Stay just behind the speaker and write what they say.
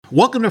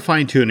Welcome to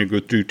Fine Tooning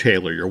with Drew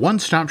Taylor, your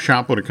one-stop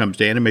shop when it comes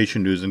to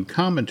animation news and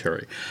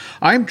commentary.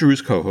 I'm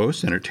Drew's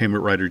co-host,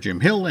 entertainment writer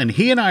Jim Hill, and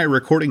he and I are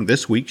recording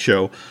this week's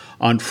show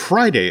on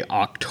Friday,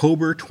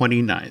 October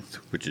 29th,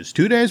 which is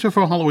 2 days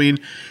before Halloween.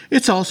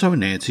 It's also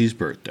Nancy's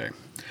birthday.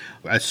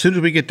 As soon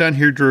as we get done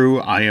here, Drew,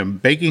 I am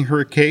baking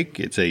her a cake.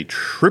 It's a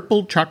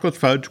triple chocolate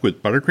fudge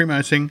with buttercream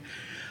icing.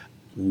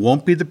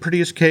 Won't be the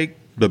prettiest cake.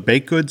 The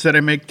baked goods that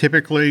I make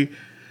typically,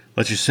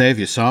 let's just say if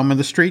you saw them in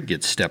the street,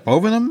 you'd step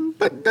over them,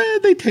 but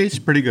they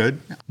taste pretty good.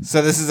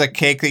 So this is a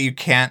cake that you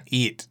can't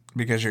eat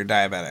because you're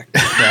diabetic,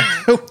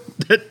 correct?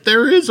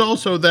 There is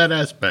also that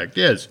aspect,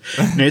 yes.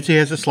 Nancy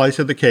has a slice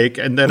of the cake,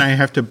 and then I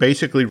have to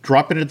basically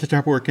drop it into the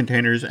Tupperware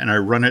containers, and I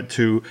run it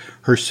to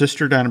her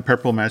sister down in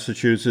Pepperell,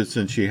 Massachusetts,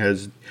 and she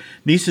has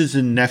nieces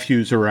and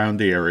nephews around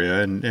the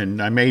area,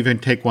 and I may even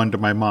take one to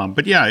my mom.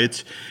 But yeah,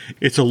 it's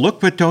a look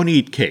but don't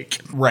eat cake.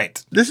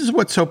 Right. This is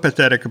what's so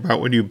pathetic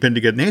about when you've been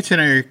together. Nancy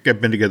and I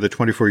have been together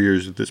 24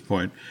 years at this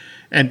point,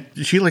 and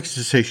she likes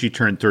to say she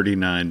turned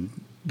 39.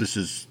 This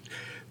is,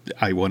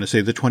 I want to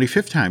say, the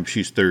 25th time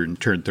she's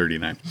turned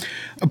 39.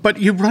 But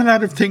you run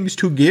out of things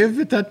to give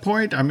at that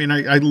point. I mean,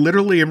 I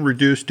literally am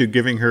reduced to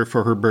giving her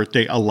for her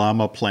birthday a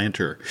llama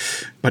planter.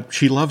 But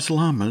she loves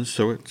llamas,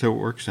 so it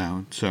works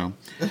out. So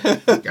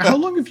how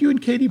long have you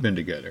and Katie been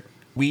together?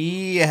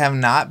 We have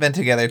not been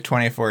together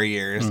 24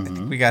 years. I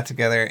think we got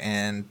together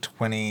in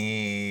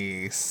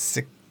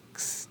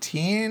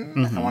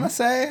 2016, I want to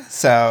say.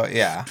 So,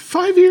 yeah.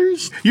 5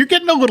 years? You're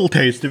getting a little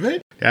taste of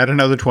it. Add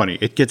another 20.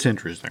 It gets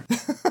interesting.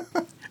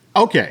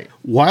 Okay,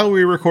 while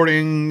we're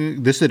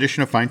recording this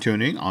edition of Fine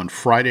Tuning on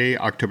Friday,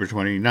 October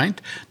 29th,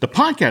 the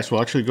podcast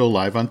will actually go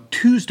live on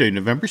Tuesday,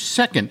 November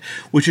 2nd,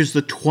 which is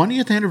the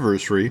 20th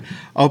anniversary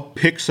of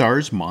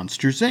Pixar's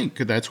Monsters,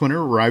 Inc. That's when it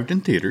arrived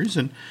in theaters,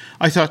 and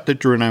I thought that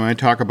Drew and I might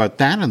talk about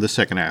that in the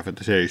second half of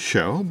today's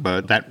show,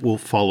 but that will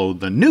follow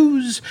the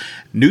news.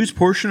 News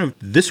portion of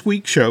this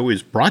week's show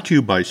is brought to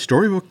you by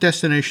Storybook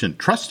Destination,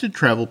 trusted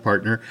travel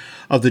partner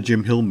of the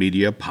Jim Hill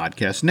Media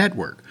Podcast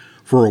Network.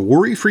 For a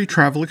worry-free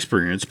travel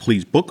experience,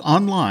 please book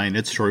online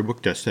at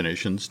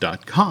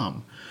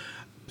StorybookDestinations.com.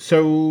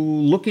 So,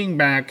 looking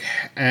back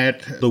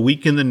at the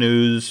week in the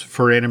news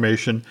for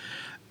animation,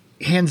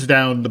 hands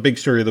down, the big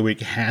story of the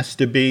week has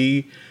to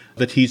be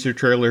the teaser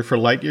trailer for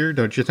Lightyear,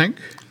 don't you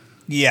think?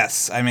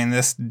 Yes. I mean,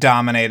 this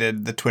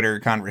dominated the Twitter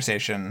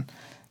conversation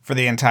for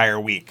the entire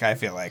week, I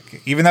feel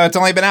like. Even though it's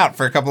only been out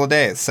for a couple of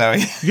days, so...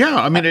 Yeah,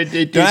 I mean...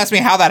 Don't ask me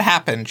how that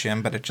happened,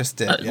 Jim, but it just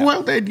did. Yeah.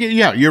 Well,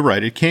 yeah, you're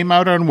right. It came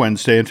out on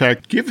Wednesday. In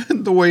fact,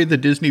 given the way the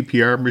Disney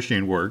PR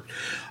machine worked,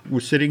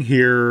 we're sitting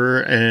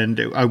here, and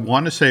I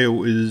want to say it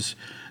was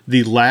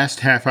the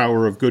last half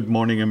hour of Good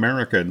Morning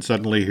America, and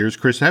suddenly here's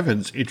Chris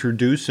Evans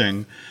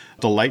introducing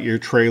the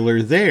Lightyear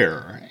trailer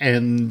there.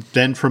 And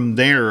then from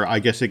there, I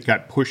guess it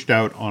got pushed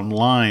out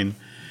online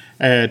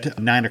at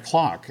 9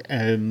 o'clock,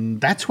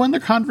 and that's when the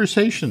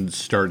conversations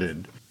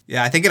started.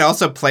 Yeah, I think it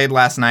also played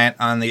last night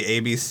on the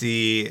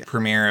ABC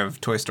premiere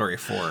of Toy Story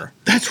 4.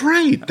 That's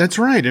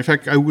right. In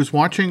fact, I was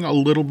watching a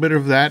little bit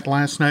of that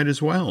last night as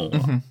well.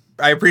 Mm-hmm.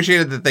 I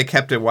appreciated that they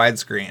kept it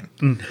widescreen.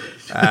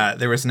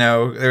 There was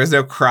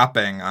no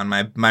cropping on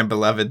my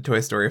beloved Toy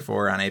Story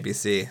 4 on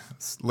ABC.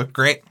 It looked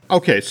great.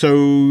 Okay,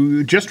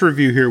 so just to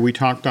review here, we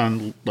talked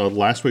on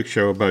last week's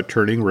show about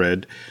Turning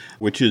Red,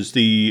 which is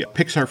the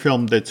Pixar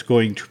film that's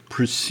going to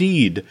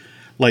precede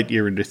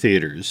Lightyear into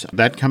theaters.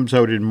 That comes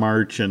out in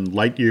March, and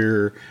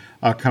Lightyear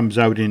comes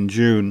out in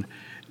June.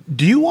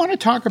 Do you want to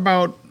talk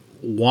about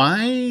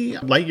why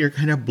Lightyear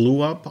kind of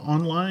blew up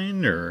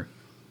online, or?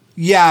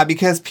 Yeah,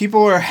 because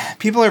people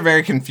are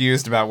very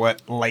confused about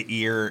what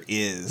Lightyear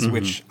is,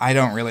 which I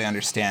don't really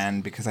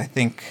understand, because I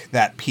think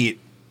that Pete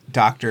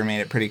Docter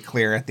made it pretty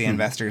clear at the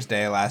Investors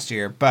Day last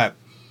year. But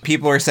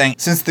people are saying,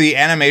 since the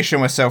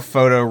animation was so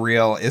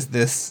photoreal, is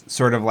this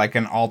sort of like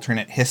an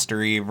alternate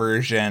history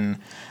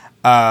version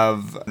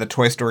of the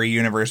Toy Story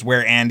universe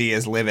where Andy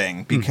is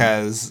living?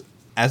 Because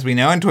as we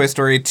know in Toy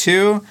Story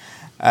 2,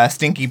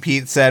 Stinky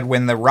Pete said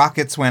when the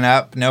rockets went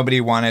up,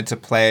 nobody wanted to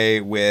play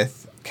with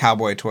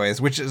cowboy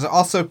toys, which is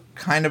also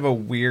kind of a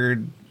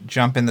weird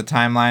jump in the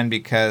timeline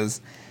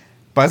because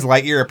Buzz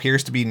Lightyear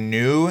appears to be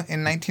new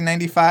in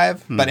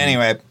 1995. But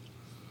anyway,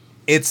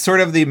 it's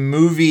sort of the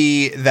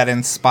movie that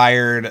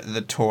inspired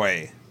the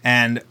toy.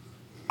 And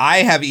I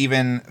have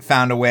even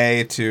found a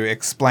way to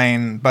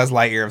explain Buzz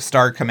Lightyear of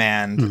Star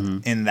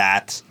Command in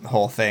that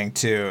whole thing,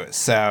 too.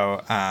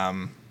 So, yeah,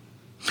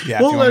 if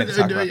you want me to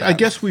talk about that. I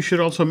guess we should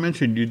also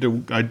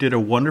mention I did a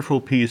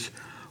wonderful piece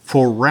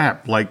for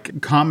Wrap,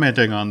 like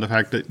commenting on the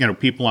fact that,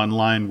 people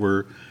online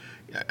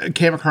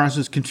came across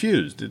as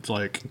confused. It's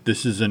like,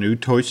 this is a new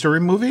Toy Story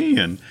movie,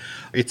 and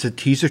it's a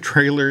teaser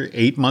trailer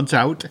 8 months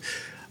out.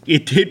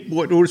 It did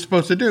what it was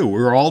supposed to do.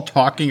 We're all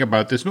talking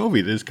about this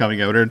movie that's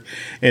coming out in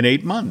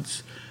 8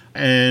 months.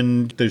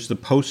 And there's the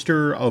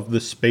poster of the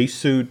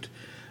spacesuit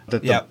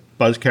that the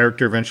Buzz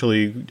character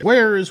eventually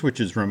wears, which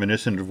is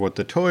reminiscent of what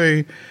the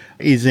toy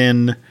is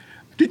in.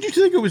 Did you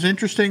think it was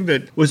interesting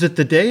that, was it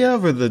the day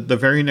of or the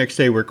very next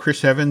day where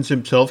Chris Evans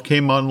himself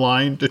came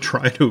online to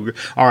try to,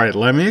 all right,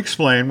 let me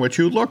explain what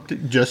you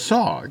just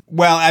saw.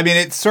 Well, I mean,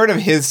 it's sort of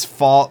his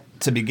fault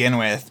to begin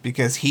with,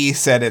 because he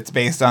said it's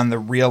based on the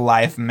real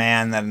life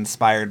man that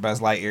inspired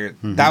Buzz Lightyear.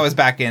 Mm-hmm. That was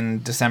back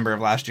in December of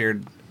last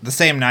year, the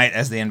same night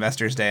as the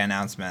Investors Day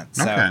announcement.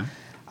 So okay.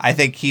 I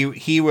think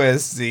he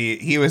was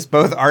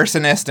both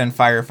arsonist and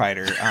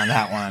firefighter on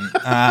that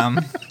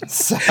one.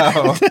 So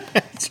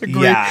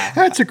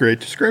that's a great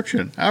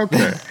description.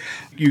 Okay.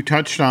 You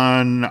touched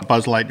on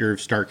Buzz Lightyear of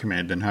Star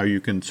Command and how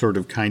you can sort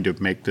of kind of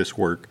make this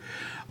work.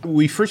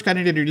 We first got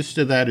introduced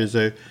to that as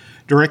a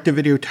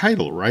direct-to-video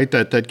title, right?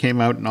 That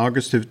came out in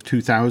August of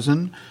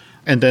 2000.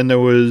 And then there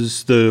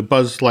was the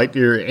Buzz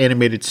Lightyear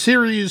animated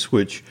series,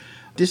 which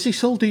Disney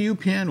sold to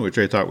UPN, which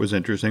I thought was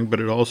interesting, but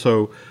it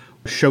also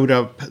showed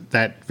up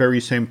that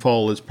very same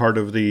fall as part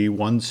of the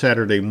One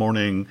Saturday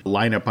Morning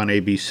lineup on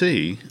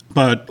ABC.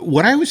 But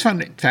what I always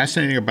found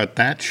fascinating about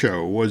that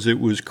show was it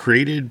was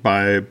created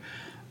by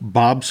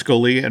Bob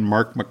Scully and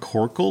Mark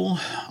McCorkle,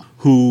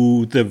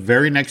 who the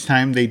very next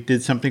time they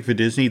did something for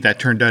Disney, that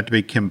turned out to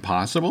be Kim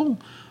Possible,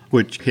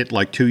 which hit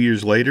like 2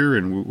 years later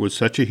and was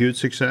such a huge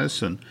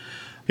success. And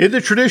in the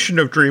tradition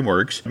of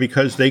DreamWorks,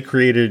 because they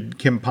created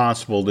Kim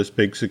Possible, this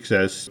big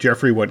success,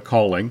 Jeffrey went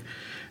calling,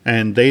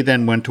 and they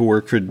then went to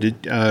work for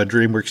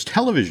DreamWorks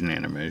Television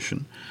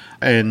Animation.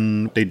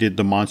 And they did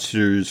the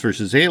Monsters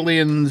vs.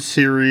 Aliens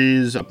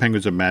series,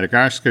 Penguins of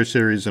Madagascar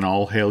series, and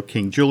All Hail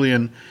King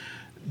Julian.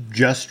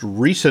 Just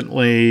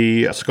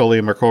recently, Scully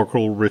and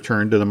McCorkle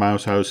returned to the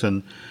Mouse House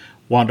and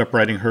wound up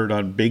writing her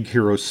on Big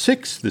Hero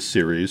 6, this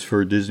series,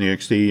 for Disney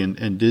XD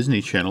and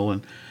Disney Channel.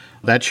 And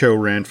that show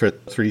ran for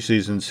 3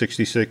 seasons,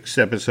 66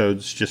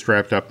 episodes, just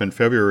wrapped up in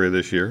February of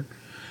this year.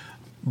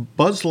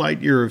 Buzz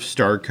Lightyear of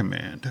Star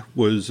Command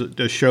was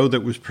a show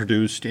that was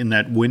produced in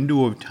that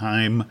window of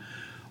time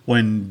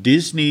when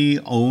Disney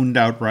owned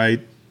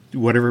outright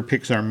whatever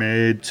Pixar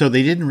made. So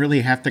they didn't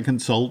really have to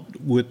consult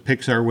with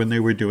Pixar when they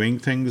were doing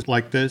things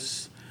like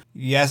this.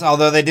 Yes,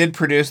 although they did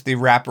produce the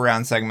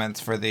wraparound segments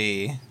for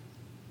the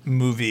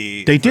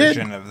movie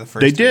version of the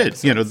first. They did,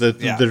 episodes.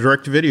 the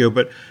direct video.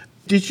 But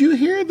did you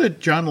hear that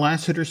John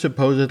Lasseter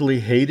supposedly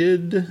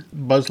hated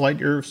Buzz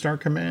Lightyear of Star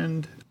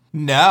Command?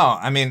 No,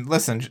 I mean,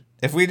 listen,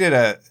 if we did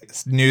a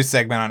news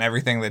segment on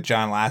everything that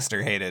John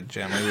Lasseter hated,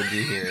 Jim, we would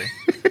be here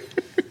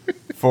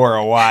for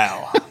a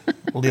while.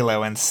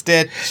 Lilo and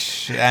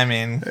Stitch, I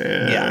mean,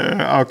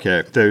 yeah.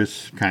 Okay,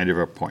 there's kind of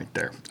a point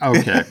there.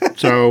 Okay,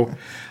 so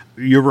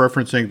you're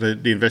referencing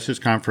the Investors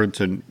Conference,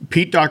 and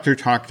Pete Docter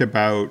talked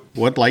about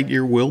what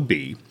Lightyear will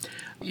be.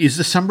 Is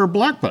the summer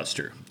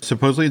blockbuster.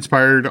 Supposedly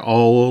inspired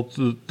all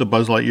the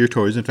Buzz Lightyear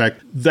toys. In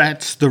fact,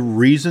 that's the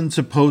reason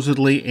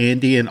supposedly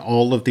Andy and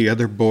all of the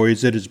other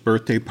boys at his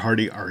birthday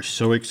party are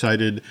so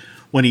excited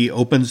when he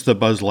opens the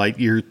Buzz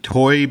Lightyear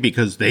toy,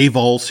 because they've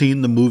all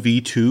seen the movie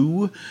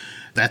too.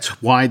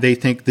 That's why they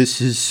think this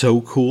is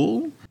so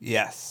cool.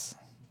 Yes.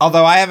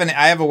 Although I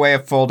have a way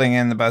of folding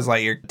in the Buzz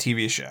Lightyear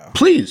TV show.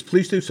 Please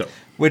do so.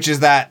 Which is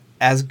that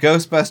as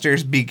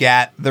Ghostbusters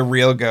begat the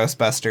real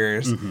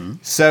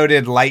Ghostbusters, so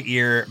did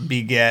Lightyear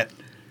beget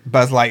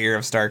Buzz Lightyear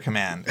of Star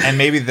Command. And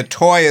maybe the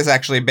toy is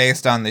actually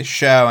based on the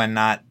show and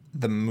not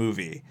the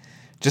movie,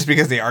 just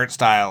because the art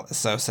style is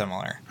so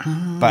similar.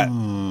 Oh. But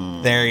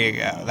there you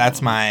go.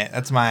 That's my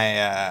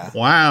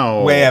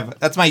wow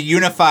that's my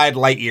unified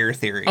Lightyear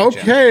theory.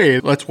 Okay,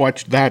 Jim. Let's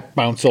watch that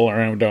bounce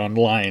around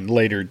online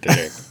later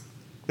today.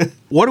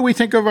 What do we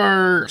think of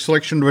our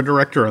selection of a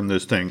director on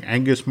this thing,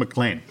 Angus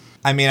MacLane?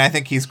 I mean, I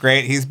think he's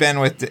great. He's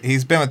been with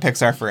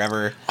Pixar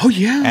forever. Oh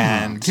yeah,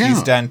 and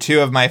he's done 2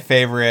 of my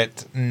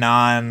favorite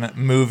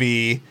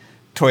non-movie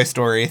Toy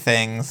Story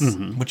things,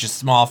 which is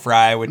Small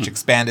Fry, which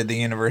expanded the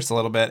universe a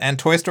little bit, and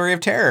Toy Story of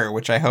Terror,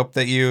 which I hope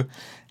that you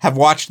have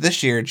watched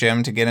this year,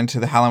 Jim, to get into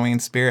the Halloween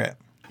spirit.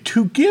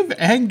 To give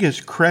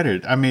Angus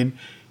credit, I mean,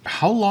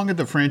 how long had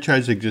the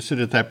franchise existed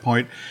at that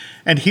point?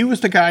 And he was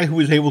the guy who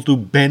was able to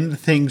bend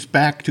things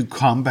back to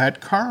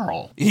combat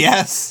Carl.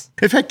 Yes.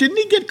 In fact, didn't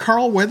he get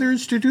Carl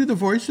Weathers to do the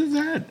voice of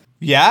that?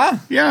 Yeah.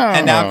 Yeah.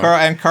 And now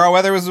Carl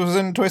Weathers was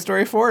in Toy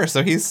Story 4,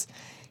 so he's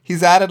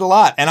added a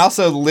lot. And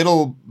also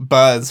Little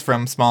Buzz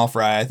from Small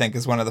Fry, I think,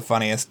 is one of the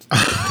funniest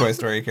Toy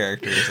Story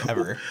characters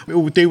ever.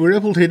 They were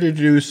able to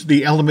introduce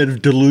the element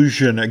of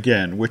delusion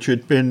again, which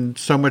had been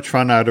so much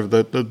fun out of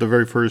the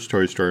very first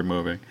Toy Story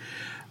movie.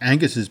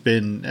 Angus has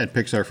been at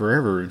Pixar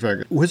forever. In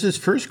fact, was his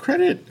first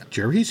credit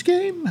Jerry's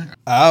Game?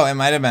 Oh, it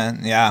might have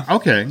been, yeah.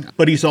 Okay.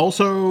 But he's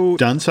also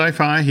done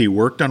sci-fi. He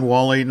worked on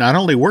WALL-E. Not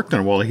only worked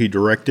on WALL-E, he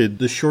directed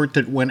the short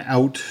that went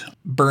out.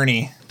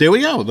 Bernie. There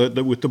we go,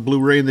 with the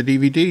Blu-ray and the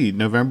DVD,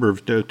 November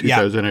of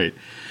 2008. Yeah.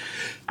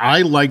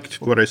 I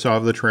liked what I saw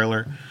of the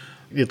trailer.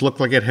 It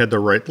looked like it had the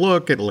right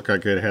look. It looked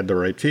like it had the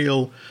right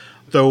feel.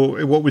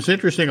 Though what was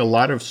interesting, a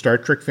lot of Star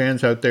Trek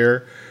fans out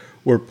there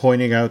were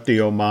pointing out the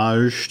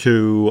homage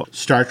to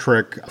Star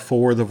Trek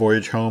 4, The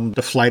Voyage Home,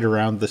 the flight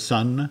around the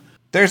sun.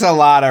 There's a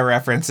lot of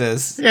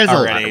references There's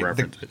already. A lot of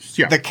references,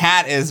 yeah. The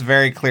cat is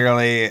very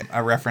clearly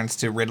a reference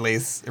to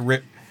Ridley's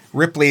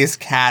Ripley's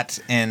cat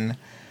in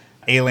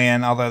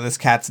Alien, although this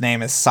cat's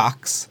name is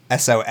Sox,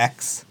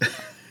 S-O-X,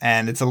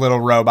 and it's a little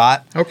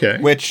robot. Okay.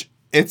 Which,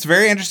 it's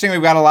very interesting.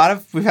 We've had a lot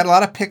of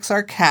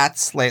Pixar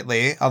cats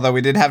lately, although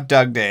we did have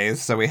Doug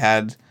days, so we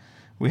had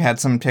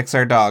some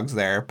Pixar dogs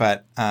there.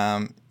 But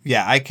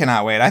yeah, I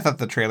cannot wait. I thought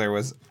the trailer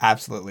was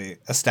absolutely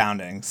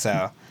astounding,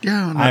 so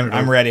yeah,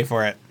 I'm ready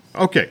for it.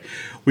 Okay.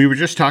 We were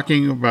just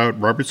talking about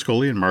Robert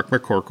Scully and Mark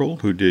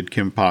McCorkle, who did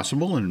Kim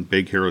Possible and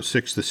Big Hero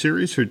 6, the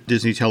series for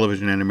Disney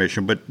television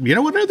animation. But you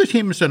know what other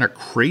team has done a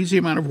crazy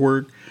amount of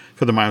work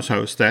for the Mouse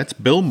House? That's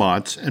Bill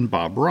Motz and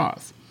Bob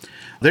Roth.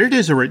 Their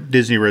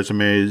Disney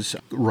resumes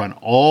run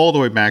all the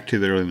way back to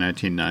the early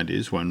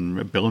 1990s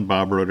when Bill and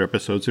Bob wrote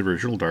episodes of the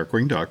original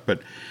Darkwing Duck.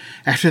 But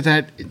after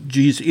that,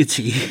 geez, it's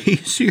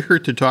easier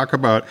to talk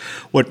about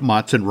what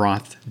Motz and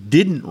Roth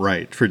didn't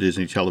write for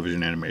Disney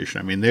television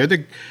animation. I mean, they're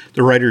the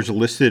writers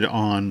listed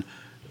on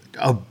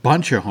a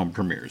bunch of home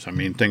premieres. I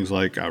mean, things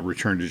like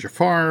Return to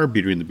Jafar,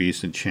 Beauty and the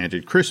Beast,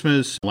 Enchanted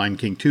Christmas, Lion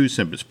King 2,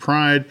 Simba's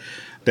Pride.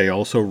 They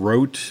also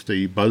wrote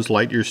the Buzz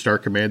Lightyear Star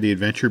Command, The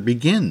Adventure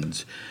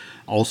Begins.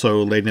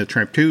 Also, Lady and the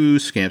Tramp 2,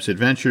 Scamp's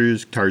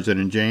Adventures, Tarzan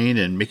and Jane,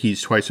 and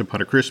Mickey's Twice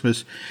Upon a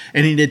Christmas.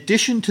 And in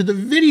addition to the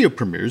video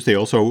premieres, they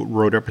also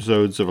wrote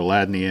episodes of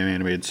Aladdin the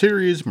Animated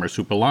Series,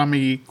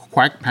 Marsupilami,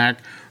 Quack Pack,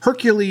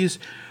 Hercules,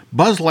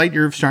 Buzz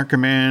Lightyear of Star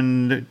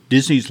Command,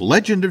 Disney's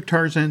Legend of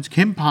Tarzan's,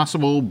 Kim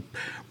Possible,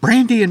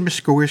 Brandy and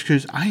Mr.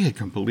 Whiskers. I had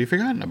completely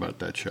forgotten about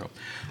that show.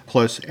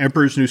 Plus,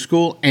 Emperor's New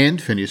School and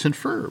Phineas and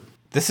Ferb.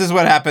 This is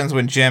what happens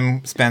when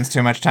Jim spends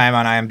too much time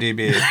on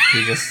IMDb.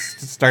 He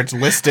just starts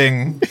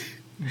listing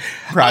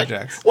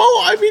projects.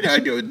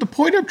 The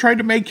point I'm trying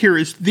to make here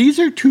is these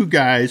are two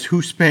guys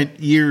who spent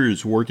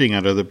years working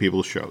on other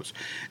people's shows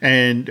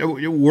and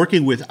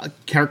working with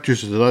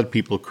characters that other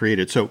people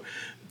created. So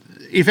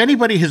if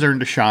anybody has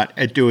earned a shot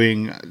at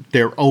doing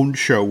their own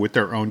show with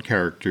their own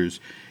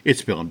characters,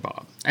 it's Bill and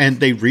Bob. And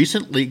they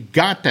recently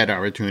got that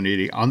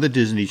opportunity on the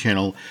Disney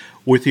Channel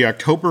with the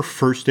October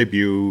 1st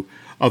debut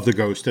of The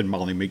Ghost and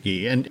Molly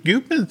McGee. And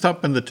you've been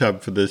thumping the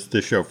tub for this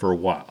show for a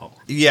while.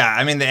 Yeah,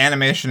 I mean, the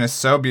animation is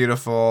so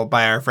beautiful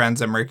by our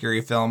friends at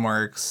Mercury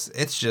Filmworks.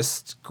 It's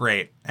just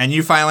great. And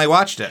you finally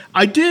watched it.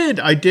 I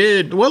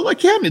did. Well,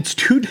 again, it's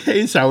 2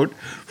 days out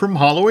from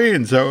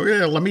Halloween, so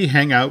yeah, let me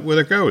hang out with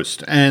a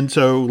ghost. And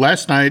so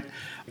last night,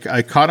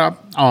 I caught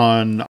up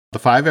on the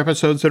 5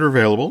 episodes that are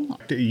available.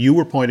 You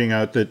were pointing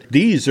out that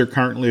these are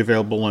currently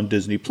available on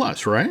Disney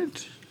Plus,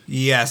 right?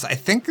 Yes, I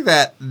think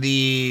that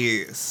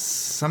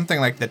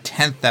something like the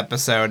 10th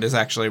episode is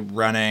actually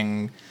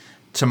running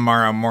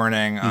tomorrow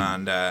morning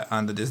on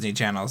the Disney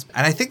channels.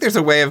 And I think there's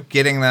a way of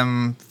getting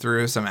them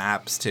through some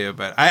apps too.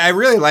 But I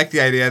really like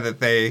the idea that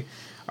they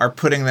are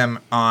putting them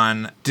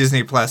on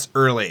Disney Plus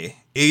early.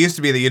 It used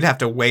to be that you'd have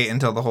to wait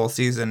until the whole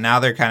season. Now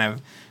they're kind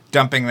of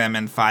dumping them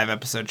in 5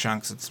 episode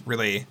chunks. It's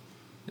really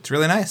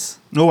nice.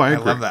 Oh, I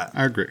agree. Love that.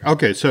 I agree.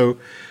 Okay, so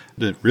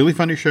the really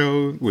funny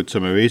show with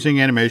some amazing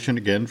animation,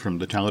 again, from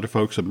the talented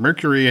folks of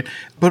Mercury,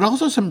 but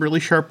also some really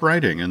sharp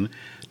writing. And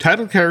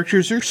title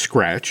characters are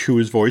Scratch, who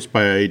is voiced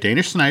by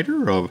Dana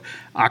Snyder of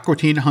Aqua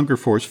Teen Hunger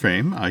Force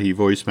fame. He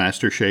voiced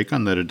Master Shake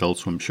on that Adult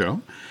Swim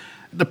show.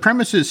 The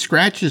premise is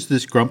Scratch is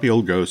this grumpy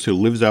old ghost who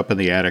lives up in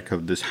the attic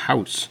of this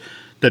house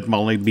that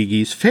Molly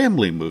McGee's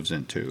family moves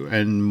into.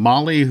 And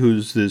Molly,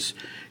 who's this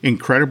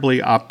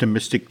incredibly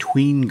optimistic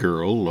tween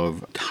girl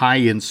of Thai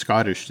and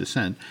Scottish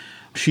descent,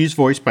 she's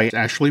voiced by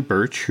Ashley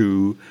Birch,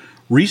 who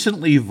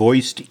recently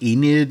voiced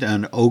Enid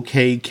on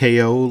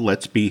OKKO,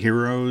 Let's Be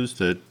Heroes,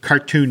 the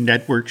Cartoon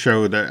Network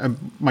show that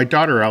my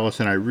daughter Alice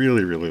and I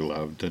really, really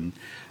loved and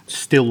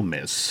still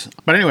miss.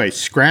 But anyway,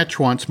 Scratch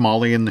wants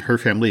Molly and her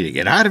family to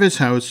get out of his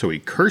house, so he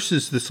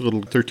curses this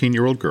little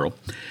 13-year-old girl.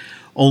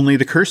 Only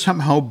the curse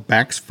somehow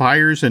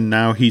backfires, and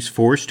now he's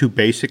forced to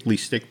basically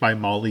stick by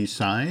Molly's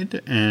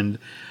side. And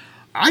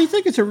I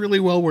think it's a really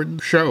well-written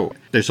show.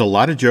 There's a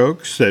lot of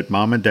jokes that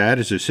mom and dad,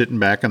 as they're sitting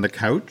back on the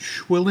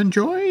couch, will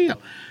enjoy.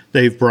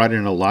 They've brought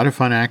in a lot of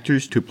fun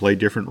actors to play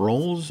different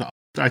roles.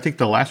 I think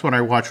the last one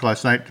I watched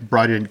last night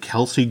brought in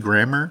Kelsey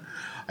Grammer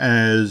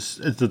as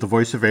the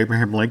voice of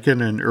Abraham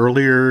Lincoln. And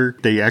earlier,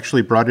 they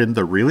actually brought in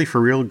the really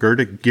for real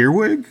Gerda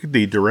Gerwig,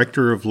 the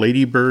director of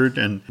Lady Bird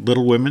and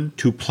Little Women,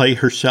 to play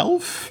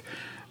herself.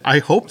 I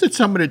hope that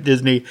someone at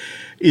Disney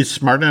is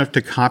smart enough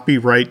to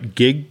copyright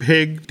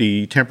GigPig,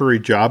 the temporary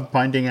job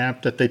finding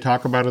app that they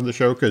talk about on the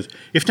show, because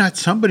if not,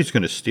 somebody's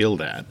going to steal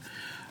that.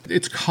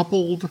 It's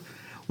coupled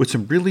with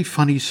some really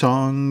funny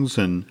songs,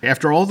 and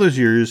after all those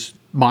years,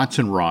 Motz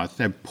and Roth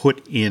have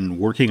put in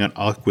working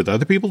on with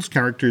other people's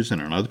characters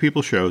and on other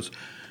people's shows.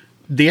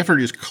 The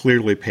effort is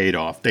clearly paid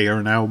off. They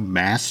are now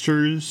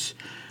masters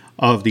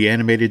of the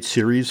animated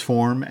series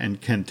form and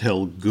can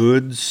tell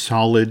good,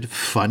 solid,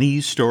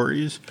 funny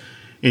stories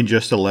in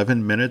just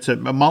 11 minutes.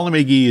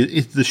 Molly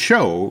McGee, the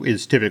show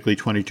is typically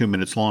 22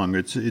 minutes long.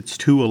 It's 2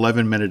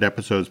 11-minute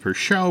episodes per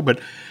show, but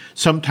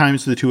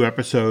sometimes the 2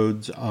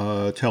 episodes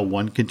tell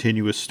one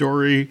continuous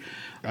story.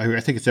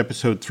 I think it's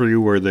episode 3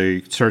 where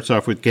they starts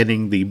off with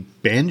getting the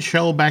band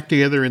shell back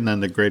together and then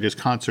the greatest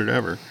concert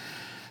ever.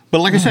 But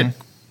like I said,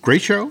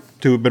 great show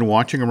to have been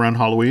watching around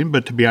Halloween.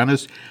 But to be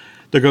honest,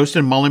 The Ghost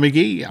and Molly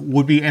McGee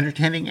would be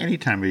entertaining any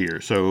time of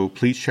year. So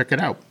please check it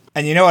out.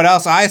 And you know what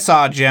else I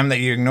saw, Jim, that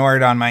you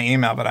ignored on my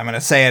email, but I'm going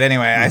to say it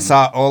anyway. I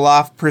saw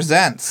Olaf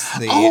Presents.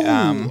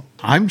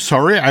 I'm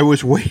sorry. I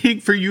was waiting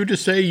for you to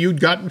say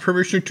you'd gotten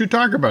permission to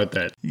talk about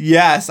that.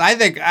 Yes, I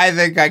think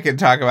I could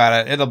talk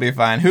about it. It'll be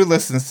fine. Who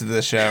listens to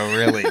this show,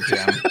 really,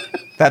 Jim?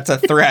 That's a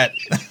threat.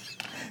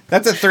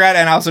 That's a threat,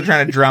 and also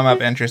trying to drum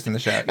up interest in the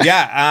show.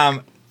 Yeah.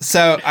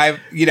 So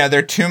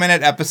they're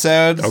 2-minute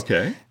episodes.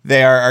 Okay.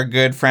 They are our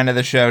good friend of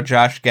the show,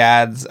 Josh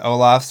Gad's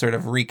Olaf, sort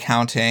of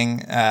recounting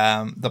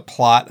the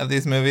plot of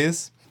these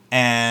movies.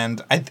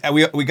 And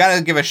we got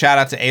to give a shout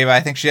out to Ava. I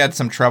think she had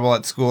some trouble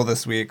at school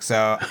this week,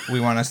 so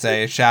we want to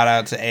say shout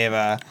out to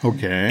Ava.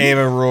 Okay.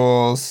 Ava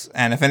rules,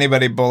 and if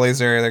anybody bullies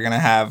her, they're going to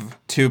have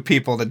 2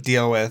 people to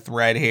deal with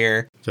right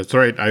here. That's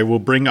right. I will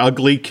bring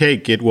ugly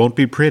cake. It won't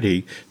be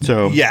pretty.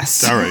 So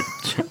yes. All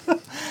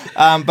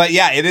right. But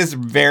yeah, it is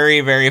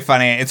very, very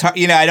funny. It's hard,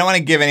 I don't want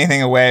to give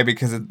anything away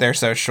because they're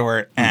so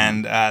short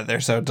and they're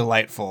so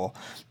delightful.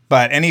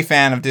 But any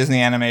fan of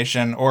Disney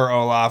animation or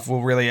Olaf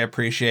will really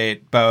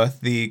appreciate both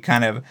the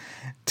kind of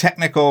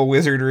technical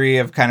wizardry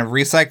of kind of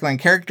recycling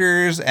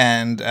characters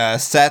and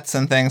sets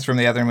and things from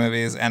the other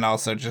movies, and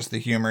also just the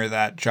humor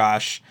that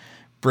Josh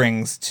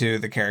brings to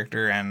the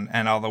character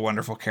and all the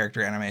wonderful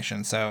character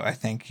animation. So I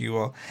think you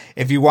will,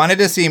 if you wanted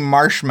to see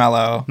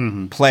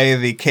Marshmallow play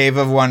the Cave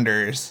of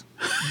Wonders,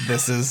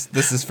 this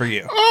is for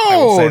you.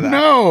 Oh,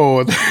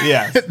 no.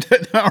 Yes.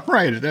 All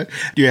right.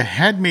 You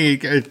had me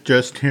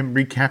just him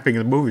recapping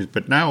the movies,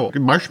 but now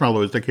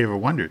Marshmallow is the Cave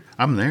of Wonders.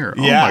 I'm there.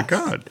 Oh, my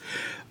God.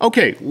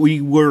 Okay, we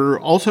were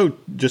also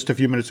just a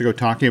few minutes ago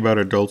talking about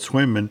Adult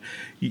Swim, and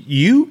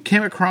you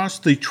came across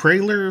the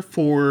trailer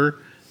for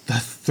the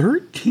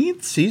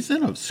 13th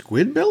season of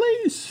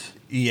Squidbillies?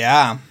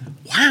 Yeah.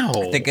 Wow.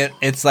 I think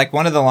it's like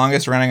one of the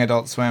longest running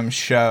Adult Swim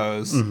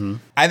shows.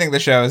 I think the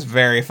show is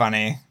very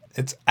funny.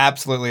 It's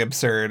absolutely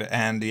absurd.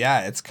 And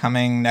yeah, it's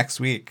coming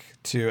next week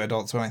to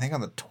Adult Swim, I think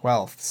on the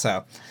 12th.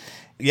 So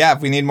yeah,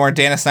 if we need more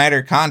Dana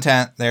Snyder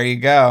content, there you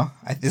go.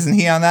 Isn't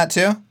he on that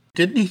too?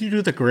 Didn't he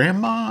do the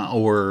grandma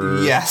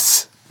or?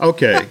 Yes.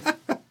 Okay.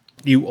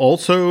 You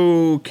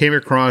also came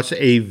across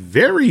a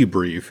very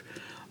brief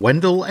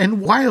Wendell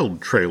and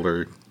Wild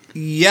trailer.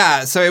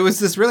 Yeah. So it was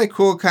this really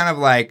cool kind of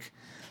like,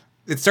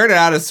 it started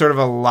out as sort of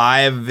a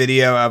live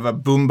video of a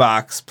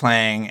boombox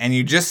playing, and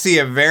you just see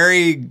a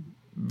very,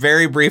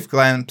 very brief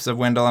glimpse of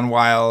Wendell and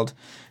Wild,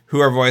 who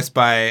are voiced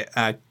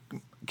by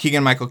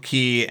Keegan-Michael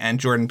Key and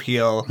Jordan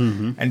Peele.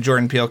 And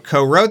Jordan Peele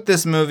co-wrote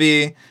this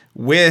movie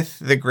with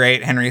the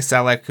great Henry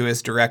Selick, who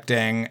is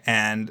directing,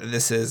 and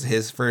this is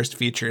his first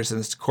feature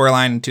since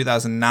Coraline in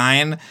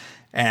 2009.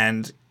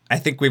 And I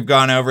think we've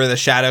gone over the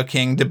Shadow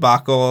King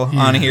debacle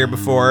on here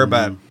before,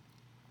 but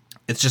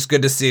it's just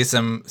good to see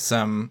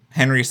some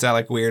Henry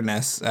Selick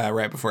weirdness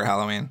right before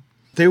Halloween.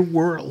 There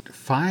were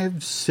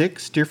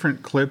 5-6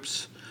 different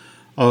clips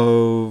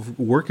of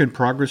work in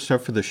progress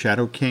stuff for the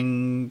Shadow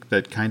King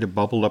that kind of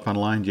bubbled up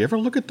online. Do you ever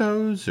look at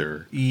those?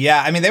 Or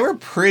yeah, I mean, they were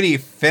pretty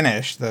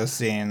finished, those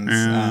scenes.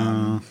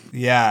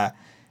 Yeah,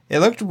 it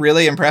looked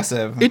really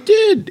impressive. It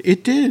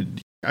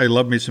did. I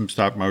love me some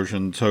stop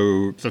motion,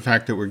 so the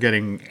fact that we're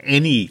getting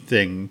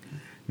anything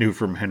new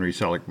from Henry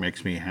Selick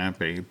makes me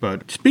happy.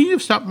 But speaking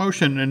of stop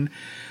motion, and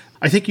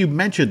I think you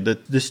mentioned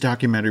that this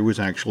documentary was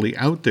actually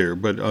out there,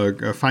 but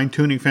a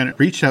fine-tuning fan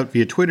reached out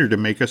via Twitter to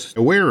make us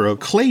aware of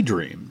Clay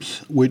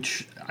Dreams,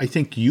 which I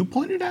think you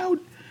pointed out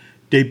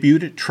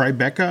debuted at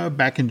Tribeca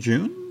back in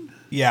June.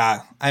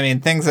 Yeah, I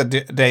mean, things that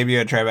debut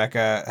at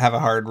Tribeca have a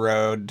hard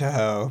road to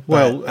hoe.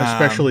 Well,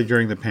 especially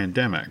during the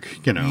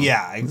pandemic,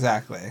 Yeah,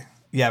 exactly.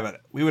 Yeah,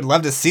 but we would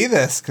love to see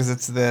this because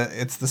it's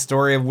the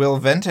story of Will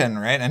Vinton,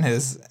 right, and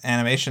his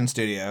animation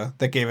studio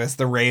that gave us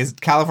the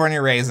California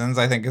Raisins.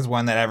 I think is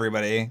one that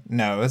everybody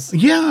knows.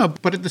 Yeah,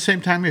 but at the same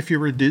time, if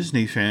you're a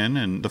Disney fan,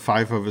 and the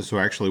 5 of us who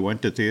actually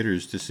went to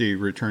theaters to see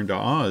Return to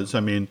Oz,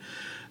 I mean,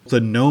 the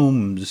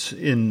gnomes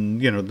in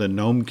the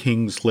Gnome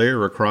King's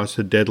lair across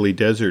the Deadly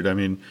Desert. I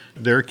mean,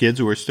 there are kids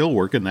who are still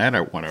working that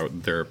out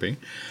in therapy.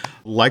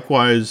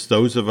 Likewise,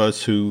 those of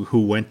us who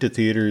went to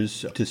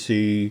theaters to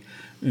see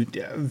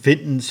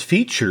Vinton's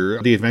feature,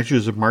 The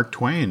Adventures of Mark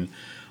Twain.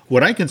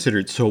 What I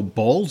considered so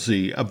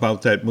ballsy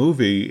about that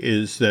movie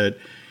is that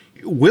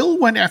Will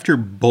went after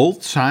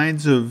both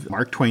sides of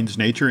Mark Twain's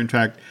nature. In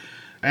fact,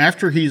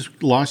 after he's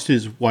lost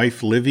his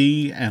wife,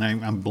 Livy, and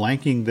I'm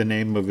blanking the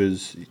name of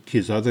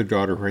his other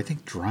daughter, who I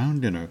think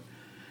drowned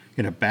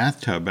in a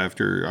bathtub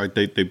after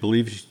they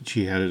believe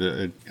she had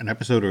an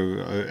episode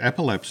of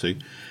epilepsy.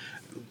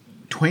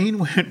 Twain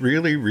went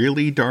really,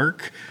 really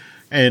dark.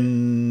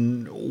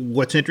 And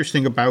what's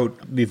interesting about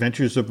The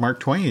Adventures of Mark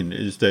Twain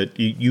is that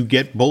you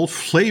get both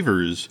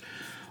flavors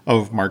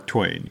of Mark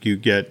Twain. You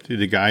get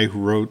the guy who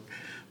wrote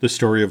the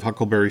story of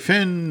Huckleberry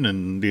Finn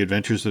and The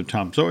Adventures of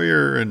Tom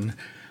Sawyer, and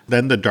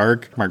then the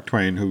dark Mark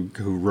Twain who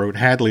wrote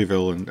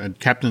Hadleyville and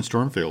Captain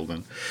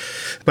Stormfield.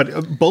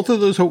 But both of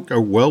those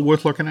are well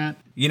worth looking at.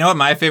 You know what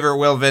my favorite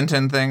Will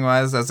Vinton thing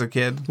was as a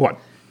kid? What?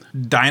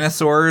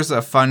 Dinosaurs,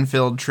 A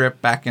Fun-Filled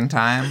Trip Back in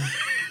Time.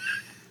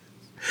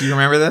 Do you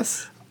remember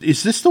this?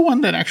 Is this the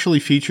one that actually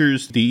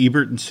features the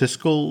Ebert and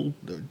Siskel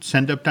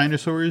send-up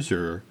dinosaurs,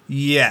 or?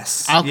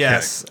 Yes. Okay.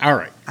 Yes. All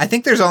right. I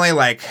think there's only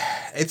like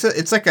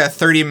it's like a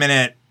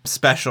 30-minute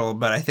special,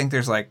 but I think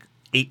there's like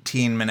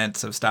 18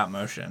 minutes of stop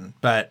motion.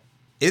 But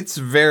it's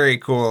very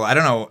cool. I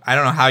don't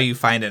know how you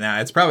find it now.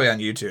 It's probably on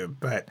YouTube,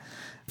 but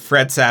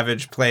Fred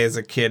Savage plays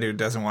a kid who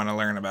doesn't want to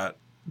learn about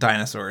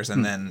dinosaurs,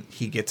 and then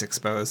he gets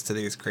exposed to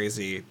these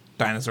crazy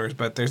dinosaurs.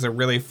 But there's a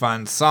really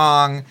fun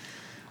song.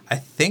 I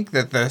think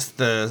that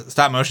the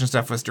stop motion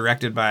stuff was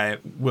directed by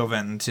Will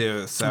Vinton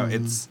too, so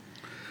it's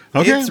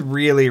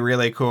really,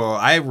 really cool.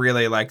 I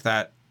really like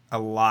that a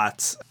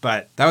lot,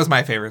 but that was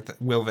my favorite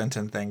Will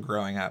Vinton thing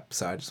growing up,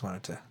 so I just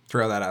wanted to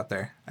throw that out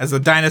there. As a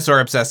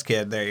dinosaur-obsessed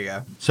kid, there you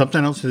go.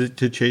 Something else to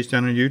chase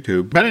down on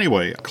YouTube. But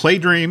anyway, Clay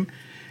Dream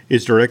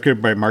is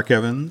directed by Mark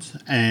Evans,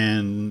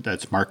 and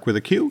that's Mark with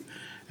a Q.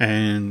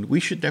 And we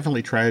should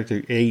definitely try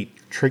to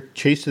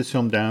chase this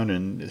film down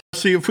and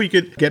see if we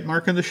could get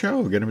Mark on the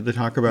show, get him to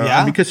talk about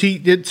it.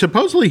 Because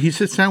supposedly he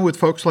sits down with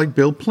folks like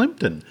Bill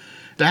Plimpton.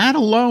 That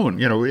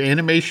alone,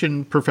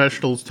 animation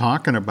professionals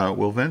talking about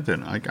Will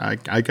Vinton.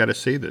 I got to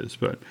see this.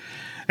 But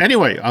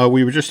anyway,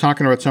 we were just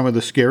talking about some of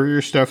the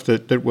scarier stuff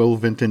that Will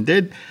Vinton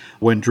did.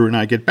 When Drew and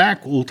I get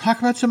back, we'll talk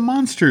about some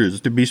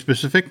monsters, to be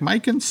specific,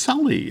 Mike and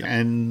Sully,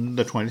 and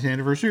the 20th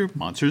anniversary of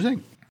Monsters,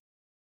 Inc.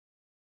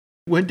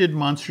 When did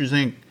Monsters,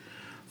 Inc.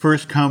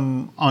 first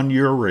come on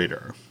your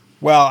radar?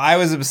 Well, I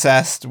was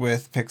obsessed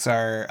with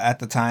Pixar at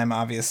the time,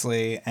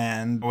 obviously,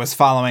 and was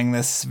following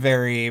this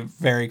very,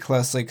 very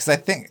closely, because I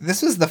think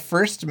this was the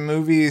first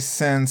movie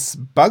since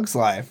Bug's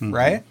Life,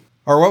 right?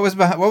 Or what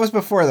was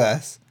before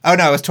this? Oh,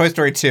 no, it was Toy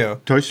Story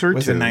 2. Toy Story 2.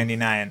 Was in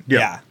 99.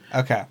 Yeah.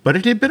 Okay. But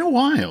it had been a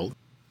while.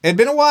 It'd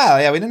been a while,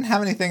 yeah. We didn't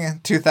have anything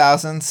in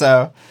 2000,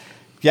 so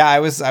yeah, I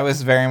was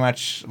very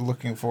much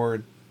looking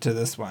forward to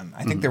this one.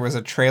 I think there was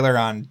a trailer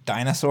on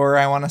Dinosaur,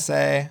 I want to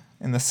say,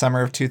 in the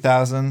summer of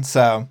 2000,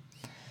 so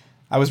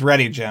I was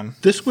ready, Jim.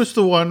 This was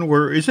the one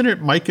where, isn't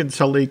it Mike and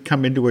Sully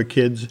come into a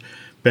kid's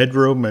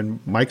bedroom and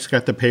Mike's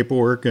got the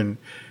paperwork, and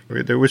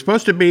there was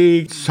supposed to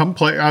be some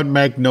play on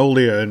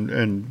Magnolia,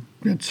 and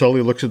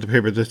Sully looks at the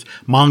paper, that's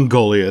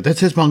Mongolia. That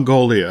says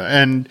Mongolia.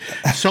 And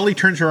Sully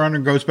turns around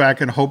and goes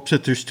back and hopes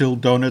that there's still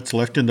donuts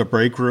left in the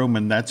break room,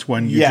 and that's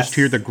when you just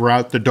hear the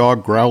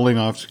dog growling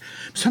off.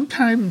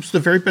 Sometimes the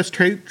very best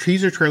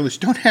teaser trailers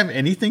don't have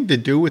anything to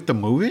do with the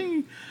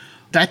movie.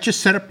 That just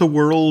set up the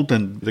world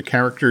and the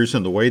characters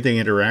and the way they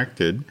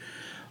interacted.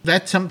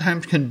 That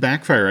sometimes can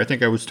backfire. I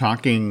think I was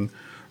talking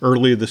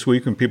earlier this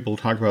week when people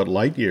talk about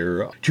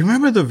Lightyear. Do you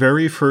remember the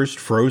very first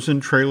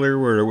Frozen trailer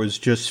where it was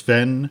just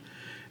Sven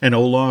and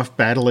Olaf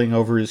battling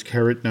over his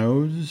carrot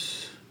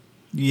nose?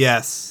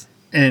 Yes.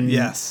 And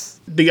yes.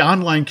 The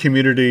online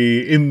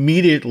community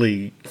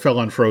immediately fell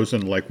on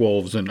Frozen like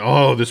wolves, and,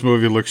 this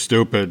movie looks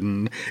stupid,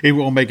 and it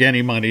won't make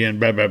any money, and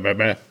blah, blah, blah,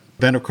 blah.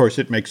 Then, of course,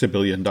 it makes $1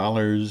 billion.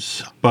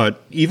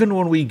 But even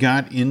when we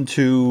got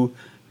into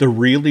the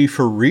Really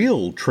For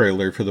Real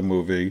trailer for the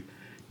movie,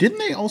 didn't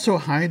they also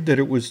hide that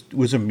it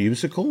was a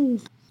musical?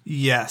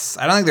 Yes.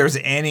 I don't think there was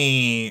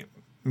any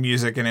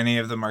music in any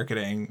of the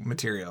marketing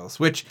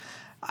materials, which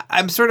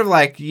I'm sort of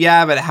like,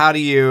 yeah, but how do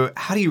you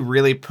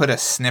really put a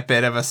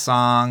snippet of a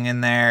song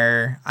in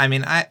there? I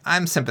mean,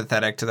 I'm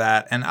sympathetic to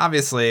that. And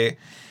obviously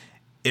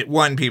it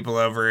won people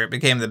over. It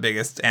became the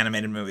biggest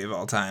animated movie of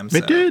all time. So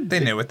it did. They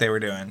knew what they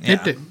were doing. Yeah.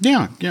 It did.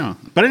 Yeah.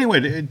 But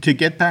anyway, to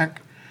get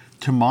back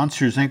to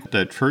Monsters, Inc.,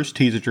 that first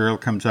teaser trailer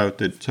comes out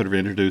that sort of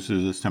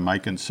introduces us to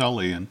Mike and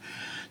Sully. And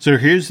so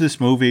here's this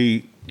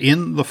movie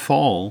in the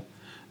fall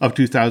of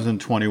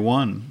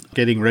 2021,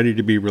 getting ready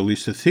to be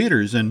released to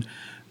theaters. And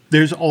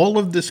there's all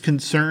of this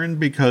concern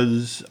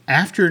because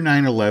after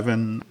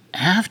 9/11,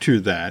 after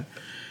that,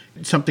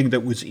 something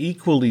that was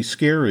equally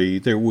scary,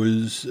 there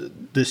was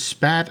this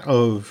spat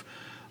of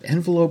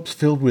envelopes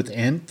filled with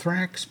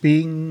anthrax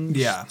being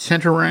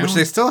sent around. Which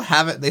they still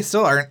haven't, they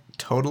still aren't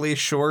totally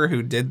sure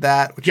who did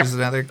that, which is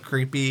another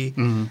creepy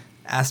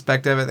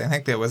aspect of it. I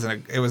think that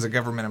it was a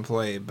government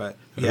employee, but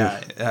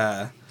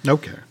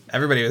okay.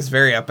 Everybody was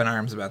very up in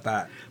arms about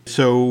that.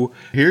 So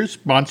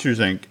here's Monsters,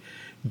 Inc.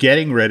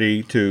 getting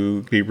ready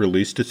to be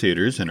released to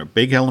theaters, and a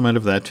big element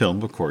of that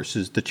film, of course,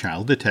 is the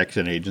Child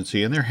Detection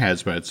Agency and their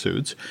hazmat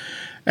suits.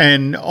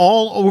 And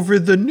all over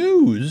the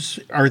news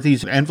are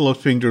these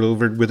envelopes being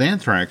delivered with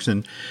anthrax.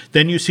 And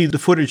then you see the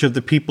footage of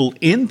the people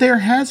in their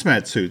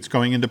hazmat suits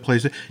going into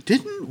places.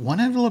 Didn't one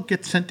envelope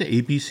get sent to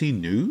ABC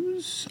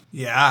News?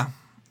 Yeah.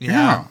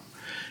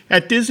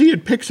 At Disney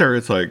and Pixar,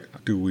 it's like,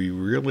 do we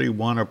really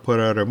want to put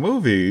out a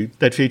movie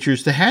that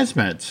features the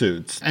hazmat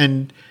suits?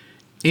 And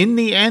in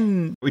the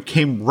end, it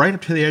came right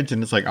up to the edge,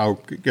 and it's like,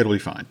 it'll be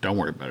fine. Don't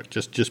worry about it.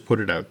 Just put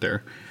it out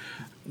there.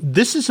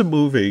 This is a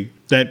movie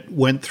that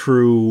went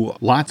through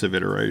lots of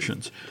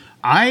iterations.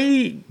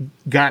 I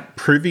got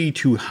privy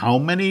to how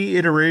many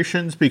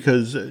iterations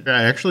because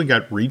I actually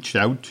got reached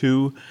out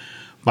to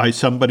by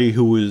somebody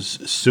who was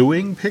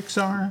suing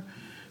Pixar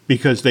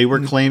because they were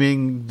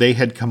claiming they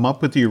had come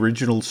up with the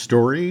original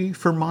story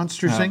for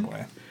Monsters, Inc.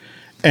 Boy.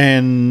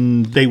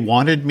 And they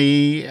wanted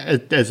me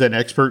as an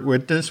expert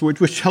witness,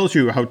 which tells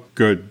you how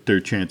good their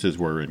chances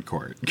were in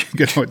court.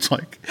 It's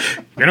like,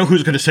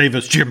 who's going to save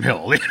us? Jim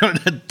Hill.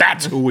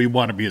 That's who we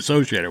want to be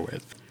associated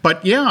with.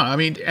 But yeah, I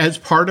mean, as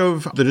part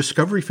of the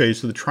discovery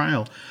phase of the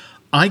trial,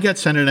 I got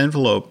sent an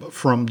envelope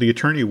from the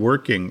attorney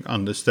working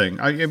on this thing.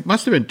 It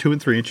must have been 2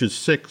 and 3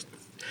 inches thick,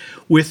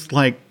 with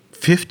like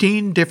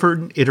 15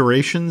 different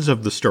iterations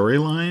of the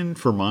storyline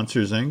for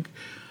Monsters, Inc.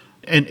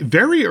 And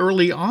very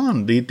early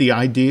on, the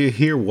idea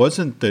here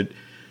wasn't that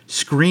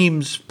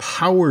Screams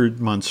powered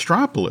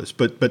Monstropolis,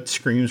 but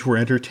Screams were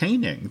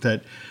entertaining.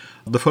 That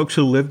the folks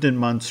who lived in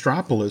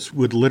Monstropolis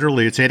would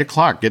literally, it's 8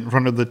 o'clock, get in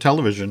front of the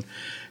television,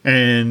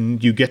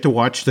 and you get to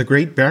watch the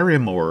great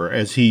Barrymore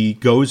as he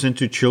goes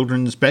into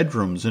children's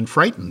bedrooms and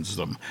frightens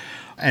them.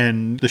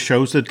 And the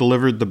shows that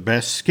delivered the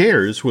best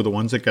scares were the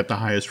ones that got the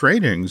highest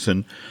ratings.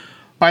 And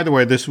by the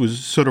way, this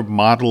was sort of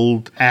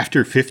modeled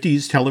after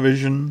 50s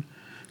television.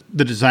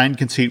 The design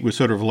conceit was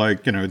sort of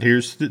like,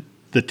 here's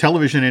the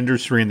television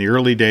industry in the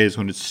early days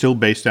when it's still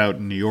based out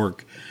in New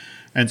York.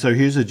 And so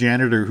here's a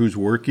janitor who's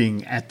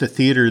working at the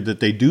theater that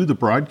they do the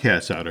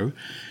broadcasts out of.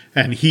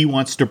 And he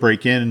wants to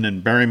break in,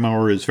 and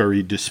Barrymore is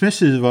very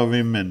dismissive of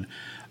him. And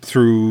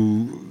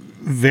through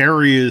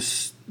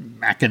various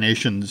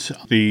machinations,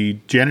 the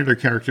janitor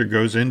character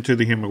goes into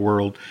the human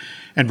world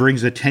and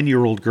brings a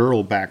 10-year-old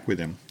girl back with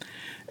him.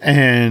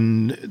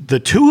 And the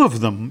two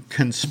of them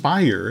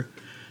conspire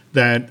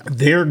that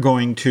they're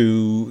going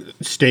to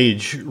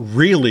stage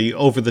really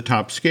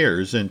over-the-top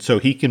scares. And so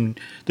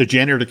the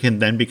janitor can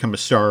then become a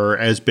star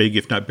as big,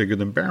 if not bigger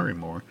than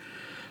Barrymore.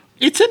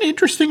 It's an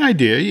interesting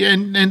idea,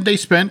 and they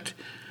spent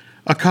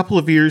a couple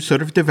of years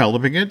sort of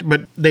developing it,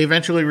 but they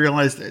eventually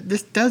realized that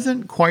this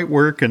doesn't quite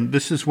work, and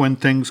this is when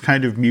things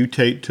kind of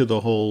mutate to the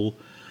whole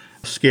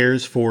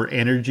scares for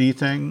energy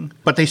thing.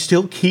 But they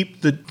still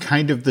keep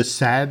the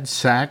sad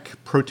sack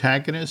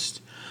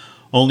protagonist.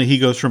 Only he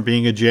goes from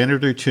being a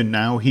janitor to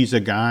now he's a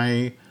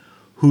guy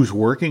who's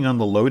working on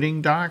the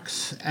loading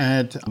docks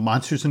at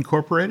Monsters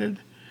Incorporated.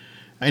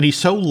 And he's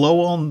so low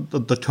on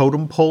the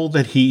totem pole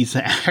that he's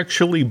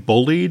actually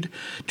bullied.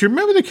 Do you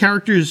remember the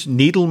characters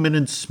Needleman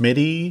and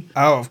Smitty?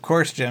 Oh, of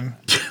course, Jim.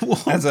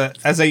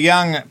 As a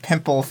young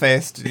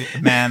pimple-faced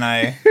man,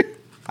 I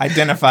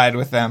identified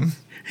with them.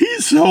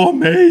 He's so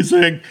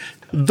amazing.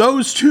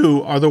 Those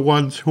two are the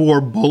ones who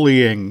are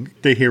bullying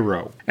the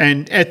hero.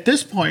 And at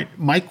this point,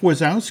 Mike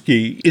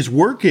Wazowski is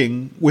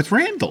working with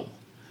Randall.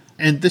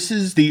 And this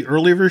is the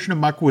earlier version of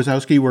Mike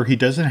Wazowski where he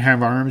doesn't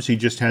have arms, he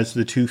just has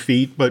the 2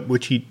 feet, but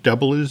which he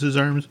doubles his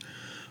arms.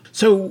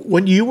 So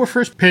when you were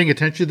first paying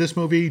attention to this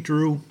movie,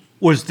 Drew,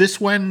 was this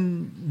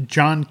when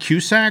John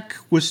Cusack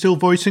was still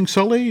voicing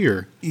Sully?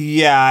 Or?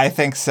 Yeah, I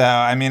think so.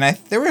 I mean,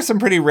 there were some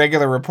pretty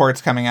regular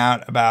reports coming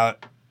out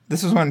about...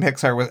 This was when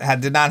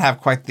Pixar did not have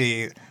quite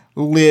the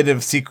lid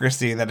of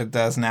secrecy that it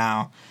does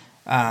now.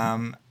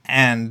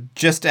 And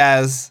just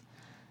as,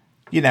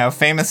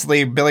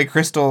 famously Billy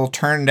Crystal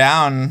turned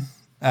down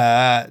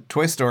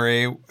Toy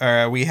Story,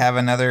 we have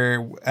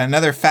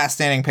another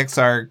fascinating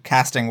Pixar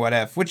casting what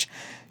if, which,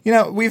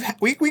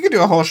 we could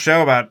do a whole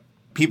show about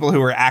people who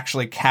were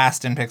actually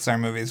cast in Pixar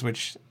movies,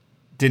 which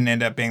didn't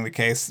end up being the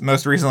case.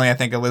 Most recently, I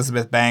think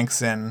Elizabeth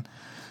Banks in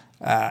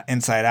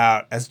Inside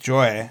Out as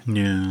Joy.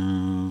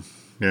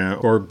 Yeah,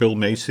 or Bill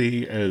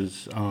Macy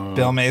as...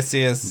 Marlon.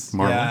 As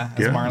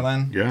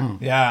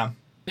Marlon. Yeah.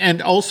 And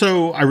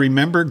also, I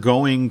remember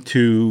going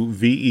to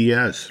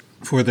VES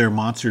for their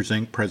Monsters,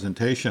 Inc.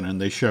 presentation, and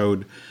they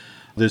showed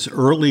this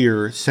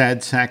earlier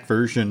sad sack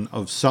version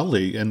of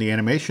Sully and the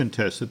animation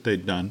test that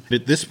they'd done.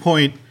 At this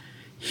point,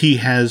 he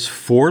has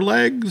 4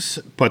 legs,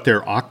 but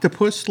they're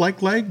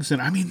octopus-like legs.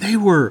 And I mean, they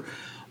were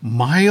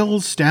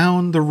miles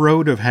down the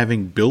road of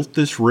having built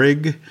this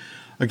rig.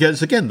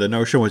 Again, the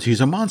notion was he's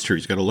a monster.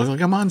 He's got to look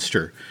like a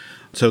monster.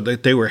 So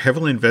they were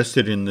heavily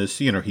invested in this.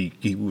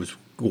 He was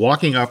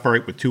walking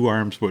upright with 2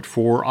 arms, but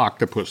 4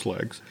 octopus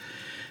legs.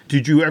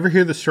 Did you ever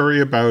hear the story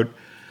about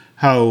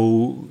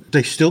how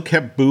they still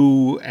kept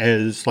Boo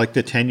as like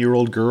the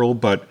 10-year-old girl,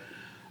 but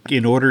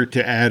in order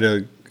to add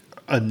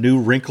a new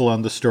wrinkle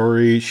on the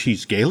story,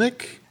 she's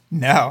Gaelic?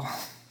 No.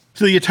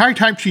 So the entire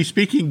time she's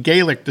speaking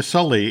Gaelic to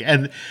Sully,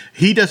 and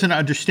he doesn't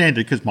understand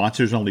it because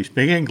monsters only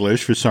speak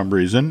English for some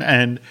reason,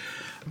 and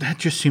that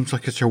just seems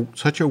like it's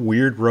such a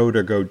weird road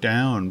to go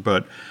down.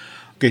 But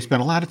they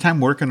spent a lot of time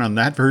working on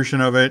that version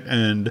of it,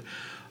 and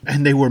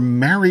they were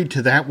married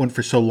to that one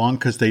for so long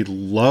because they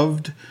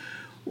loved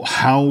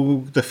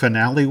how the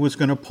finale was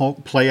going to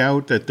play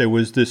out, that there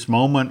was this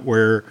moment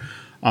where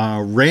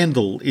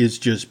Randall is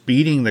just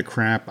beating the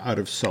crap out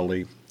of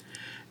Sully.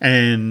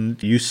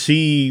 And you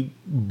see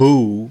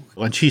Boo,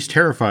 and she's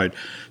terrified.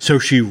 So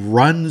she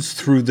runs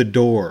through the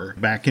door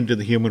back into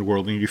the human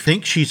world, and you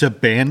think she's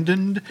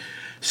abandoned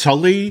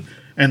Sully,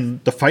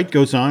 and the fight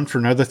goes on for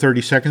another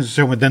 30 seconds or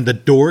so, and then the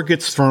door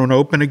gets thrown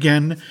open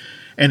again,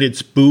 and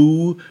it's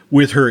Boo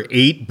with her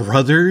 8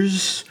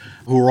 brothers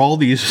who are all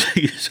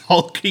these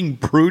hulking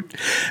brute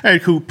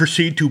and who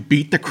proceed to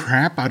beat the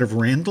crap out of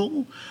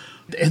Randall.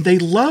 And they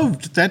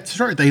loved that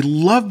story. They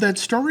loved that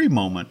story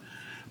moment.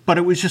 But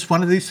it was just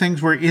one of these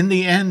things where in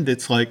the end,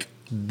 it's like,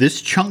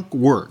 this chunk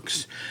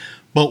works,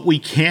 but we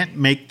can't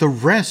make the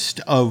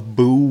rest of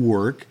Boo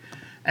work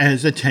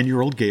as a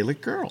 10-year-old Gaelic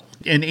girl.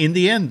 And in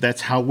the end,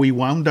 that's how we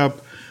wound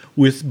up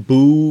with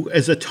Boo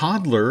as a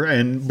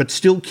toddler, but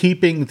still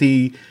keeping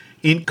the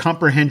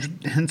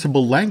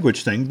incomprehensible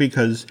language thing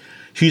because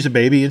she's a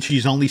baby and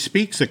she only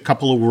speaks a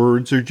couple of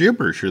words or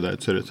gibberish or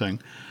that sort of thing.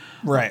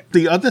 Right.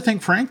 The other thing,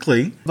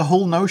 frankly, the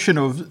whole notion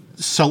of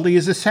Sully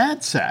as a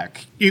sad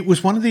sack. It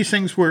was one of these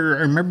things where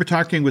I remember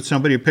talking with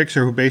somebody at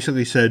Pixar who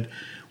basically said,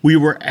 we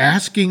were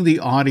asking the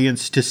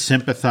audience to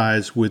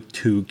sympathize with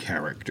two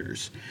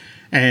characters.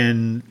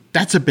 And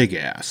that's a big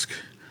ask.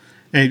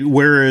 And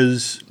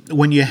whereas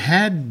when you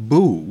had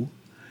Boo,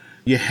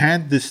 you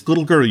had this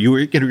little girl,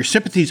 your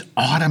sympathies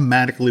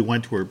automatically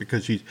went to her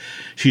because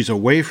she's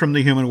away from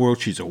the human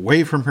world, she's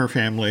away from her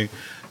family.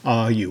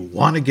 You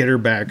want to get her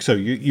back, so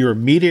you're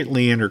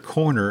immediately in her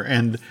corner.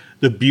 And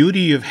the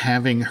beauty of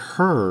having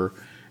her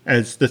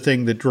as the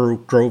thing that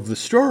drove the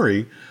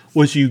story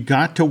was you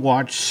got to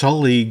watch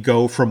Sully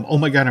go from, oh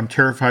my God, I'm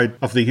terrified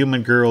of the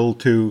human girl,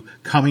 to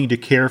coming to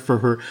care for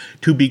her,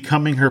 to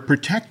becoming her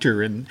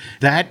protector. And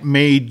that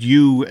made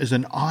you, as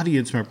an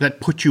audience member,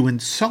 that put you in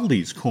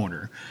Sully's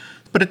corner.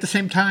 But at the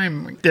same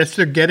time, as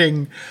they're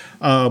getting,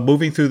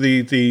 moving through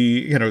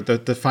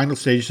the final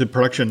stages of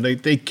production,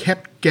 they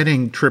kept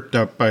getting tripped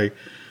up by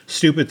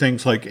stupid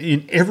things like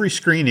in every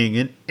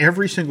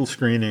single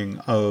screening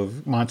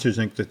of Monsters,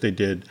 Inc. that they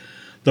did,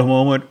 the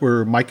moment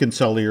where Mike and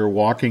Sully are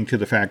walking to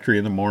the factory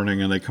in the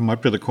morning and they come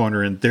up to the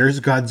corner and there's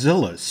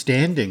Godzilla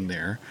standing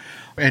there.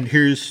 And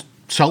here's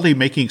Sully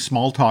making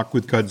small talk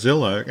with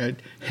Godzilla.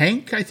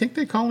 Hank, I think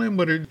they call him.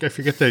 I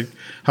forget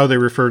how they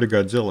refer to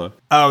Godzilla.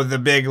 Oh, the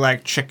big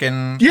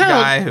chicken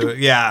guy.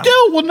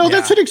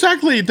 That's it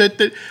exactly.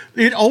 That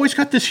it always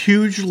got this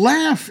huge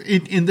laugh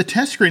in the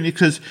test screening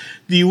because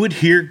you would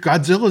hear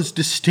Godzilla's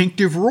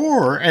distinctive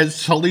roar as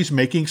Sully's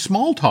making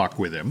small talk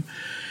with him.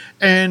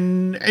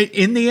 And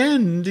in the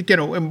end,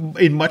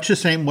 in much the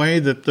same way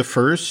that the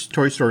first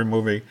Toy Story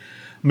movie,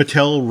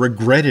 Mattel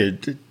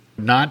regretted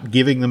not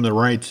giving them the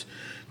rights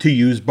to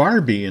use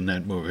Barbie in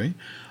that movie,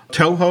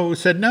 Toho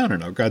said, no,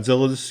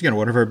 Godzilla's,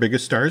 one of our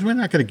biggest stars. We're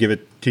not going to give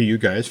it to you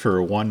guys for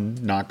a one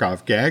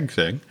knockoff gag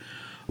thing,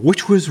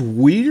 which was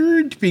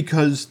weird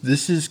because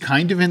this is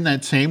kind of in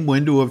that same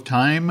window of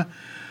time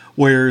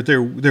where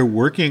they're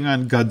working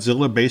on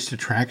Godzilla-based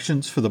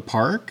attractions for the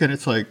park. And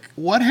it's like,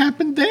 what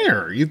happened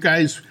there? You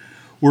guys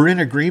were in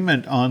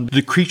agreement on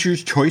the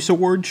Creature's Choice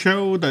Award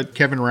show that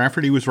Kevin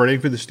Rafferty was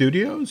writing for the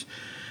studios.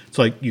 It's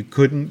like you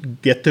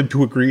couldn't get them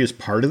to agree as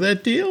part of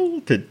that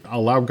deal to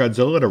allow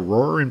Godzilla to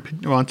roar in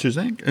Monsters,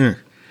 Inc.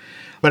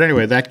 But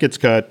anyway, that gets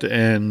cut.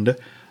 And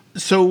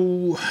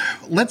so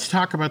let's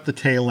talk about the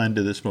tail end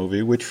of this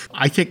movie, which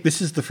I think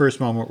this is the first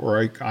moment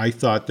where I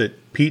thought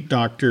that Pete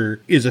Docter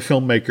is a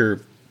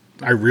filmmaker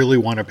I really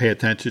want to pay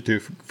attention to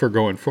for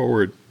going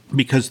forward.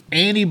 Because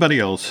anybody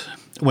else,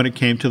 when it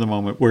came to the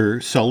moment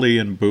where Sully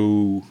and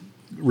Boo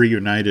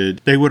reunited,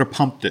 they would have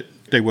pumped it.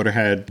 They would have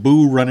had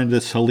Boo run into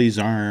Sully's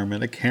arm,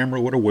 and the camera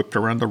would have whipped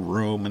around the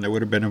room, and there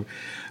would have been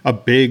a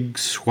big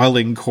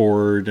swelling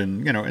chord,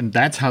 and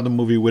that's how the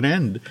movie would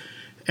end.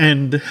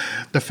 And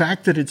the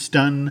fact that it's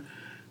done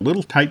a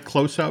little tight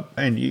close-up,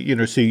 and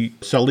you see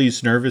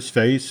Sully's nervous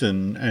face,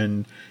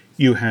 and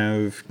you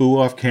have Boo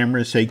off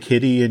camera say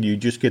kitty, and you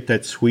just get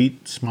that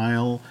sweet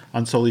smile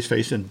on Sully's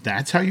face, and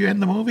that's how you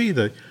end the movie?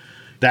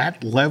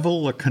 That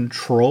level of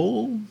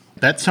control,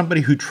 that's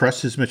somebody who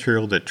trusts his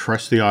material, that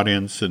trusts the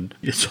audience, and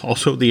it's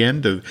also the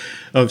end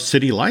of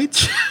City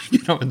Lights,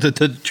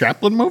 the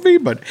Chaplin movie.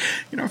 But,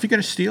 if you're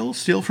going to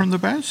steal from the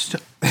best.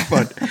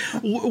 But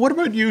what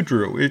about you,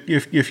 Drew?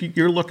 If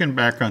you're looking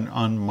back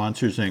on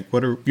Monsters, Inc.,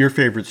 what are your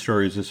favorite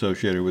stories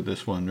associated with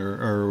this one?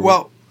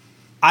 Well,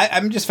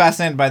 I'm just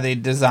fascinated by the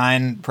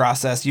design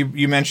process.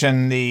 You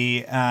mentioned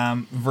the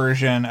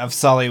version of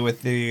Sully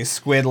with the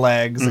squid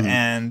legs, mm-hmm.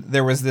 and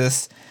there was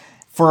this,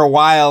 for a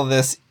while,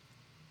 this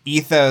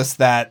ethos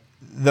that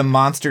the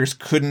monsters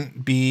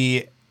couldn't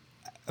be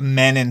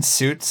men in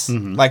suits.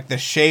 Mm-hmm. Like the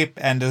shape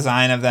and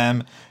design of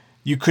them,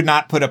 you could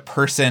not put a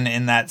person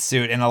in that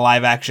suit in a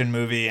live action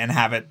movie and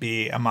have it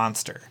be a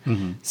monster.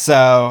 Mm-hmm.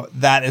 So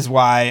that is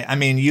why,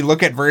 you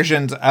look at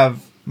versions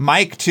of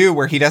Mike too,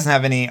 where he doesn't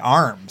have any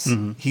arms.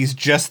 Mm-hmm. He's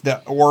just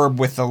the orb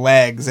with the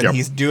legs, and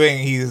he's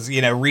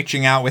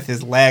reaching out with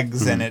his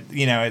legs, mm-hmm.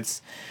 and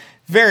it's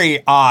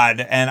very odd.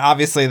 And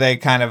obviously they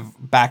kind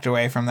of backed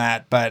away from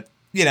that, but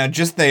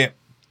just the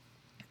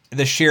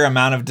sheer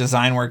amount of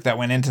design work that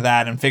went into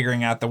that and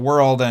figuring out the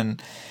world. And,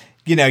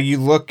 you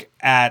look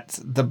at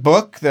the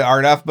book, the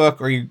Art of book,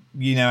 or,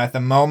 at the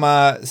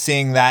MoMA,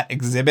 seeing that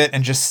exhibit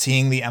and just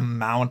seeing the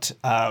amount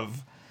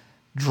of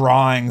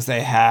drawings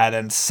they had,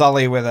 and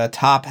Sully with a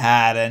top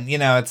hat. And,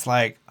 it's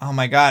like, oh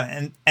my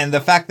God. And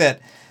the fact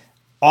that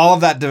all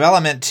of that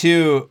development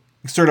too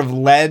sort of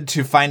led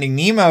to Finding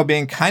Nemo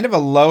being kind of a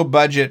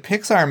low-budget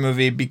Pixar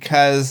movie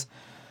because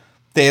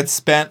they had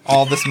spent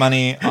all this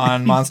money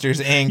on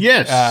Monsters, Inc.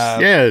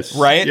 Yes.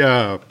 Right?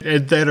 Yeah.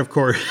 And then, of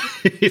course,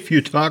 if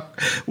you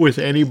talk with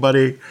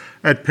anybody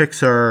at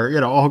Pixar,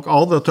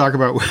 all they'll talk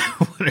about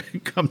when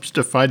it comes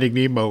to Finding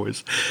Nemo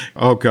is,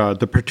 oh,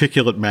 God, the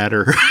particulate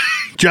matter.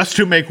 Just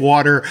to make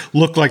water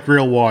look like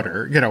real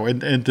water,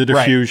 and the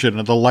diffusion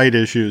and the light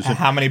issues. And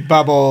how many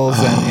bubbles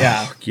and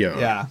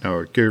Yeah.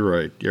 No,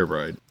 you're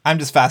right. I'm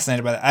just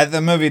fascinated by that.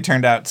 The movie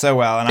turned out so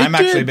well, and I'm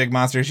actually a big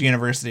Monsters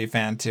University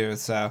fan, too,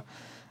 so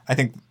I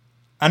think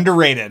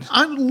underrated.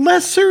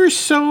 Lesser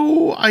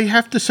so, I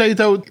have to say,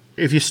 though,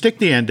 if you stick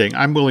the ending,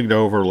 I'm willing to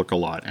overlook a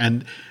lot.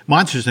 And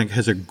Monsters, Inc.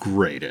 has a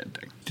great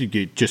ending.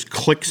 It just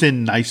clicks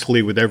in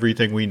nicely with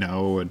everything we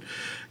know and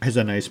has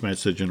a nice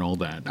message and all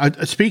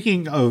that.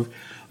 Speaking of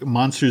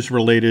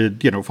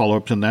Monsters-related,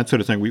 follow-ups and that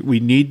sort of thing, we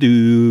need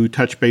to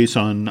touch base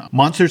on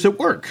Monsters at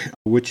Work,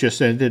 which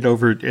just ended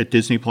over at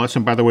Disney+.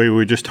 And by the way, we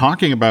were just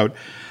talking about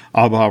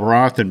Bob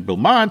Roth and Bill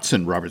Motz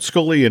and Robert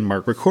Scully and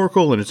Mark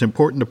McCorkle, and it's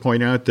important to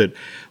point out that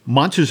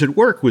Monsters at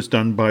Work was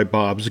done by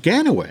Bob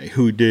Zganaway,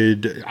 who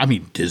did,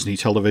 Disney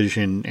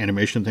television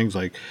animation things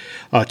like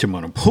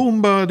Timon and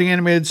Pumbaa, the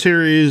animated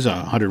series,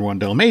 101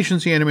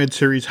 Dalmatians, the animated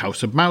series,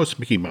 House of Mouse,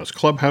 Mickey Mouse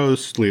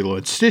Clubhouse, Lilo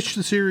and Stitch,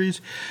 the series.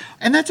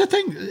 And that's the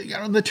thing,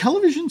 on the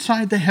television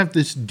side, they have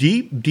this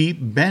deep, deep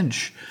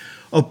bench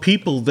of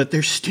people that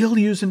they're still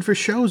using for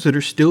shows that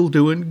are still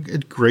doing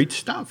great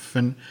stuff.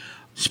 And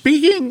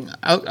speaking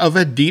of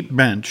a deep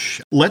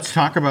bench, let's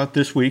talk about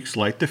this week's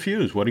Light the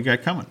Fuse. What do you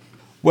got coming?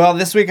 Well,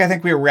 this week I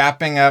think we're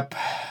wrapping up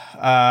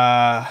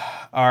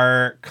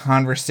our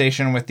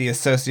conversation with the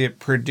associate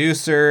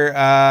producer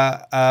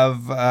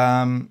of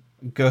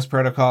Ghost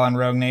Protocol and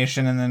Rogue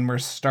Nation, and then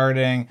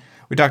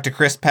we talked to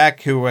Chris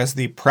Peck, who was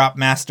the prop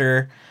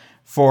master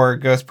for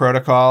Ghost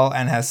Protocol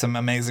and has some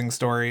amazing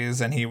stories,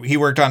 and he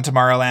worked on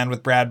Tomorrowland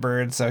with Brad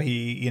Bird, so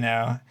he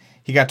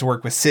got to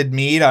work with Sid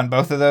Mead on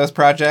both of those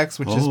projects,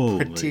 which is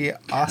pretty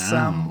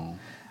awesome.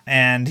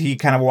 And he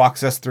kind of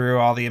walks us through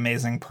all the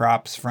amazing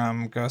props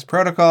from Ghost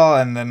Protocol.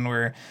 And then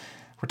we're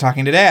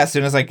talking today. As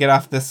soon as I get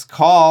off this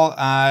call,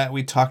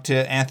 we talked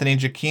to Anthony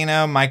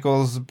Giacchino,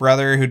 Michael's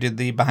brother, who did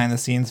the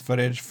behind-the-scenes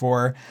footage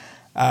for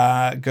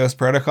Ghost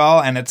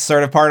Protocol. And it's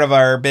sort of part of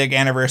our big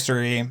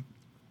 10th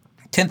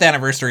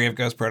anniversary of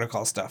Ghost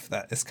Protocol stuff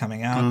that is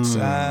coming out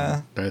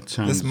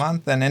this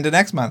month and into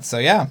next month. So,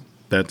 yeah.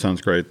 That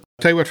sounds great.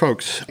 Tell you what,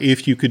 folks,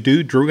 if you could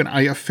do Drew and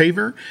I a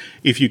favor,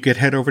 if you could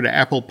head over to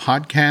Apple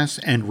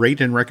Podcasts and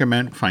rate and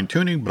recommend Fine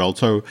Tuning, but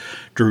also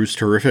Drew's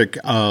terrific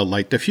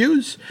Light the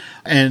Fuse,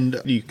 and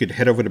you could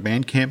head over to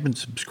Bandcamp and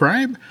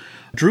subscribe.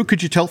 Drew,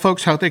 could you tell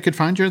folks how they could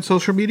find you on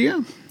social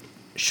media?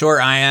 Sure,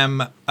 I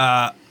am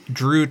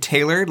Drew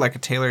Tailored, like a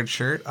tailored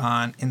shirt,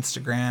 on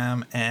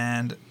Instagram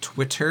and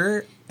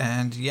Twitter.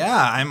 And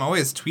yeah, I'm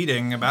always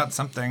tweeting about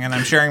something, and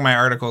I'm sharing my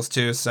articles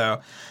too,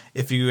 so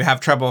if you have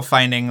trouble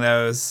finding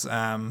those,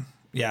 a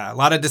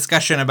lot of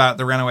discussion about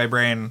the Runaway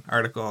Brain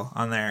article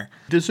on there.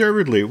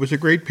 Deservedly. It was a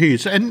great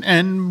piece.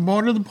 And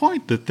more to the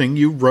point, the thing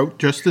you wrote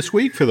just this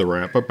week for the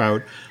wrap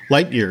about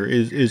Lightyear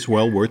is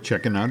well worth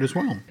checking out as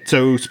well.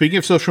 So speaking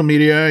of social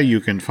media, you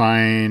can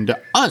find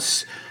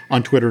us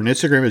on Twitter and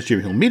Instagram as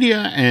Jim Hill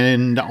Media,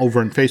 and over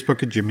on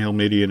Facebook at Jim Hill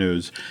Media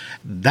News.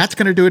 That's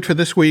going to do it for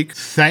this week.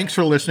 Thanks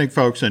for listening,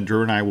 folks, and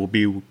Drew and I will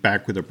be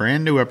back with a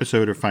brand new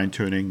episode of Fine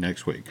Tuning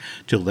next week.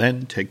 Till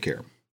then, take care.